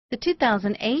The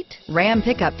 2008 Ram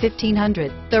Pickup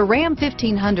 1500. The Ram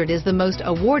 1500 is the most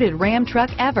awarded Ram truck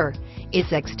ever.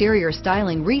 Its exterior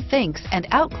styling rethinks and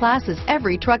outclasses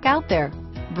every truck out there.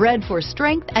 Bred for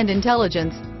strength and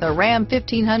intelligence, the Ram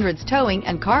 1500's towing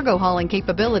and cargo hauling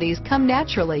capabilities come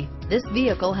naturally. This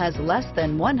vehicle has less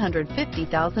than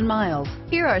 150,000 miles.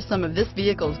 Here are some of this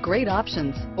vehicle's great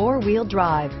options: four-wheel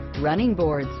drive, running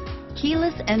boards,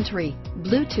 keyless entry,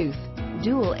 Bluetooth,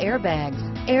 dual airbags,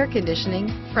 air conditioning,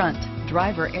 front,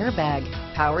 driver airbag,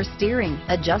 power steering,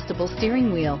 adjustable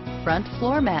steering wheel, front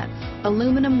floor mats,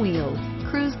 aluminum wheels,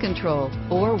 cruise control,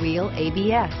 four-wheel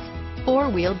ABS,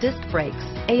 four-wheel disc brakes,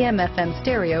 AM/FM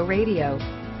stereo radio,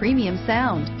 premium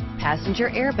sound,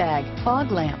 passenger airbag, fog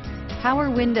lamps,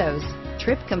 power windows,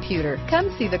 trip computer.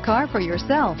 Come see the car for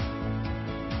yourself.